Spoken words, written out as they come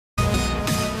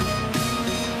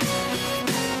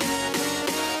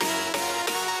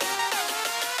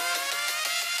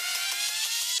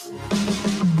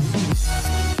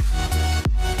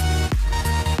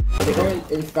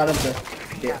in front of the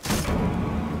bits.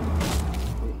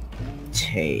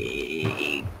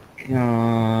 Take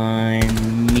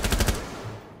on me.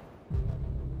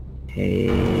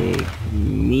 Take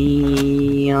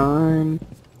me on.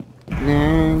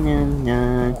 Na na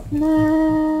na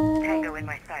na. Tango in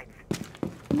my sights.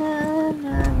 Na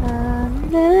na na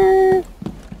na.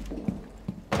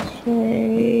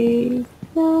 Take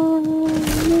on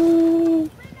me.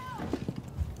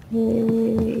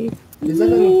 Take This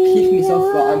doesn't keep me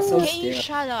so far. I'm so Can you scared.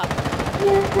 shut up?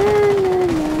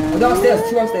 Oh, downstairs,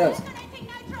 2 upstairs.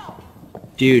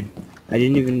 Dude, I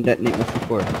didn't even detonate my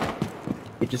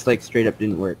C4. It just like straight up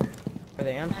didn't work. Are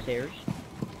they upstairs?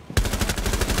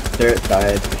 They're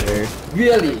outside, sure.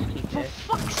 Really? For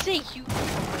fuck's sake, you.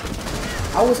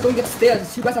 I was going upstairs.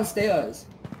 There's 2 guys upstairs.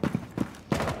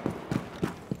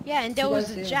 Yeah, and there Two was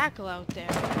guys a there. jackal out there.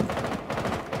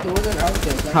 There wasn't out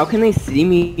there. How can they see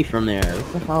me from there?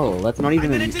 What the hell? That's not even.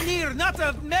 I'm an engineer, not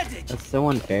a medic. That's so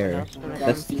unfair.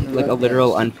 That's That's like a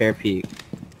literal unfair peak.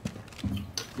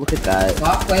 Look at that.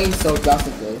 Stop playing so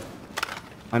aggressively.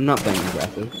 I'm not playing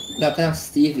aggressive. No, that's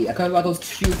Stevie. I can't about those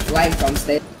 2 flags on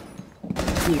stage.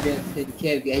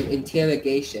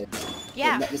 Interrogation.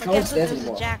 Yeah, There's but no guess what? upstairs There's a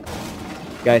anymore. jackal.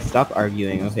 Guys, stop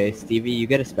arguing, okay? Stevie, you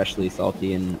get especially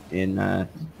salty in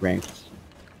ranked.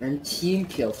 And team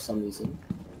kill for some reason.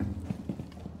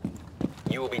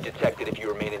 You will be detected if you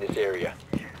remain in this area.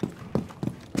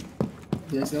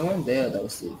 There's no one there though,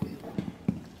 Stevie.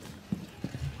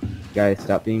 Guys,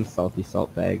 stop being salty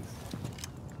salt bags.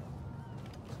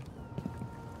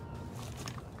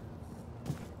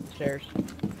 Stairs.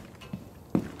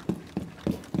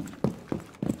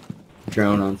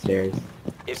 Drone on stairs.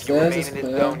 If you Stairs remain is in this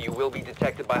clear. zone, you will be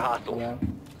detected by hostiles. Yeah.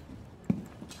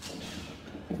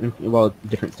 Well,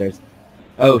 different stairs.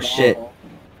 Oh shit.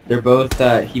 They're both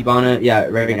Hibana, yeah,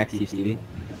 right next to you, Stevie.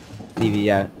 Stevie,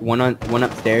 yeah. One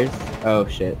upstairs. Oh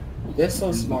shit. They're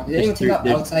so smart. They didn't even There's, take out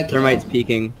there's outside thermites camera.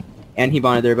 peeking. And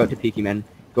Hibana, they're about to peek you, man.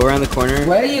 Go around the corner.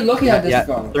 Where are you looking at this Yeah,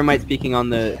 from? thermites peeking on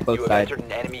the close You have side. entered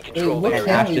an enemy controlled what And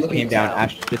camera area. are Ash you just looking came at? down.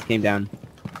 Ash just came down.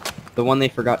 The one they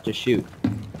forgot to shoot.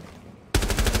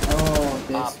 Oh,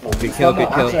 this one. Good kill, good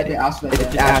kill. Ash right there, Ash right It's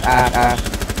there. Ash.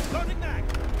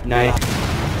 Nice.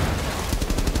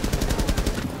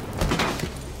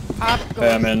 Up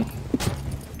I'm goes. in.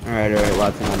 Alright,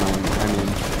 Watson, I'm in.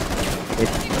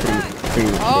 It's pretty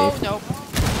Oh, safe. no.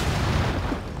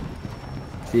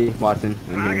 See, Watson,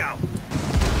 I'm here.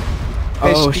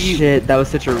 Hey, Oh Steve. shit, that was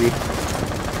such a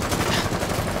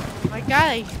My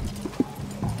guy.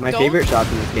 My Don't- favorite shot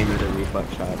in this game is a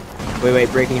reflex shot.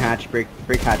 Wait, breaking hatch, break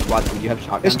hatch, Watson, do you have a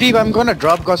shotgun? Hey, Steve, I'm gonna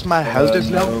drop because my health is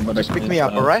no, low. but Just I pick can't me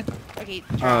up, stop. alright? Okay,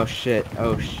 Oh drop. shit,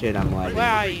 I'm lagging. Where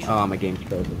are you? Oh, my game's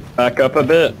frozen. Back up a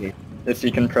bit. Okay. If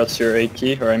you can press your A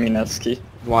key, or I mean S key.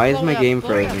 Why is Blow my it up, game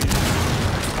blow it up. frozen?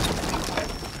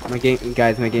 My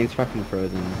game's fucking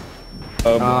frozen.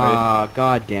 Oh boy. Ah,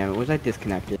 god damn it, was I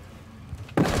disconnected?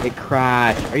 It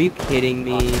crashed, are you kidding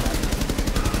me?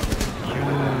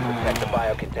 Protect the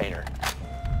bio container.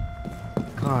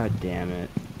 God damn it.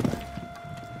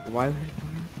 Why was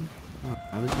oh,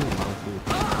 I was doing well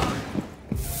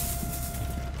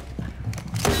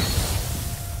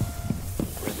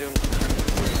Resume.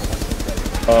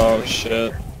 Oh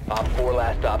shit. Op 4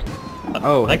 last stops.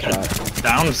 Oh, I think I headshot.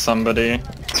 downed somebody.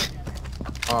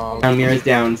 Mirror's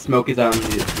down, smoke is on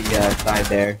the side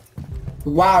there.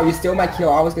 Wow, you stole my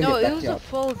kill. I was gonna No, get it that was kill. a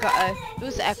full guy. It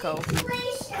was Echo.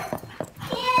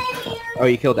 Oh,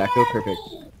 you killed Echo, perfect.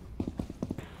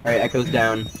 Alright, Echo's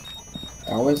down.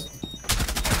 I was.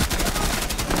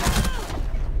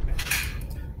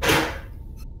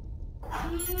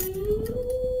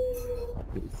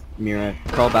 Mira,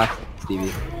 crawl back,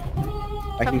 Stevie.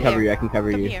 I can cover you, I can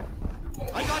cover Come you. here.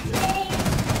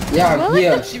 Yeah, We're I'm like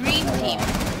here. the dream team.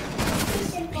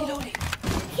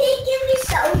 Can you give me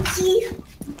手机？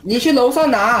你去楼上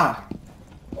拿。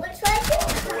我穿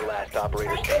Op 4 last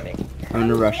operator standing. I'm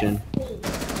gonna rush in.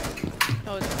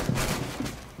 No, it's-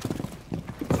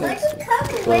 try to come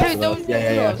Close, with. Hey, don't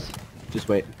Yeah. close. Just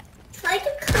wait. Try to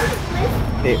come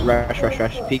with. Hey, rush.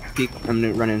 Peek. I'm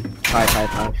gonna run in. Five.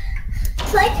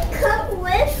 Try to come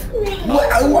with me. What?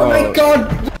 Oh my Oh. god!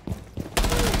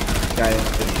 Guys,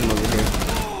 just come over here.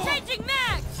 Changing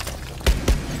max.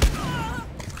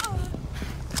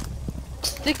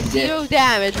 6-0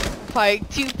 damage by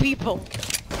 2 people.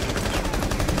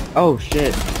 Oh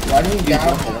shit. Why didn't you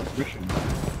down him? Russian.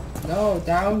 No,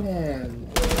 down him.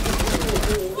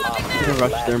 I'm gonna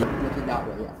rush them. Looking that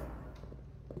way, yeah.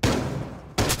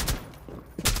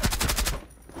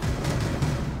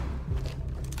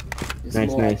 There's Nice.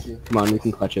 more actually. Come on, we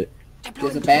can clutch it.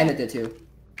 There's a bandit there too.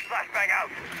 Flashbang out.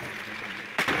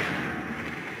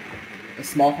 A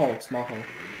small hole, small hole.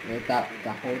 Right, that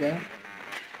hole there.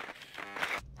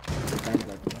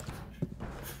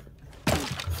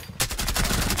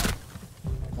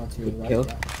 Not too right. Kill.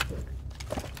 Yeah.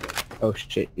 Oh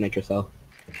shit, nitro cell.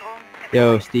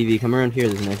 Yo, Stevie, come around here,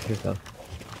 there's a nitro cell.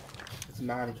 It's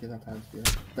mad if you sometimes do.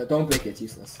 But don't break it, it's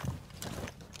useless.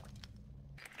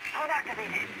 Phone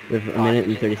activated. We have a minute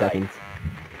and 30 seconds.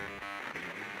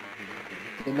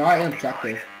 They're not an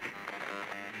objective.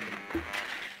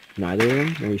 Neither of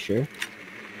them? Are you sure?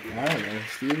 I don't know.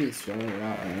 Stevie's showing it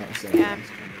out right now. So Yeah.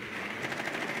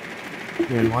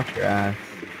 Man, watch your ass.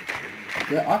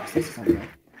 They're upstairs or something.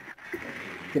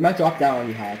 They might drop down on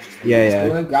you, Hatch. Yeah, Just yeah.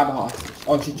 go and grab a hostage.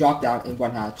 Oh, she dropped down in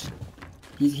one hatch.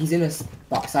 He's in this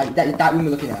box side. That room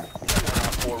we're looking at.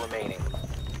 4 remaining.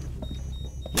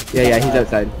 Yeah, he's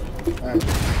outside. Alright.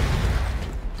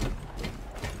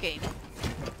 Okay.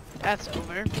 That's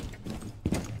over.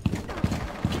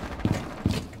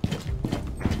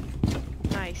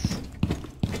 Nice.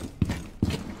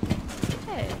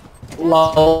 Hey. That's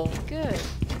Lol. good.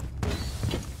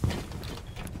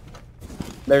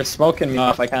 They're smoking me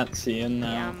off. I can't see in Yeah,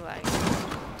 now. I'm like.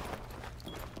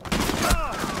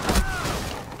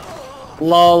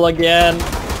 Lol again. I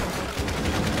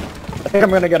think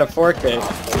I'm gonna get a 4K.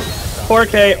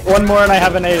 4K. One more and I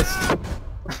have an ace.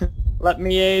 Let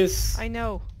me ace. I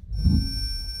know.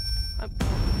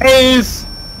 Ace. Op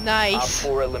Nice.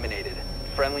 4 eliminated.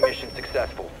 Friendly mission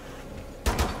successful.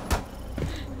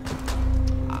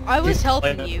 I was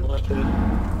helping you.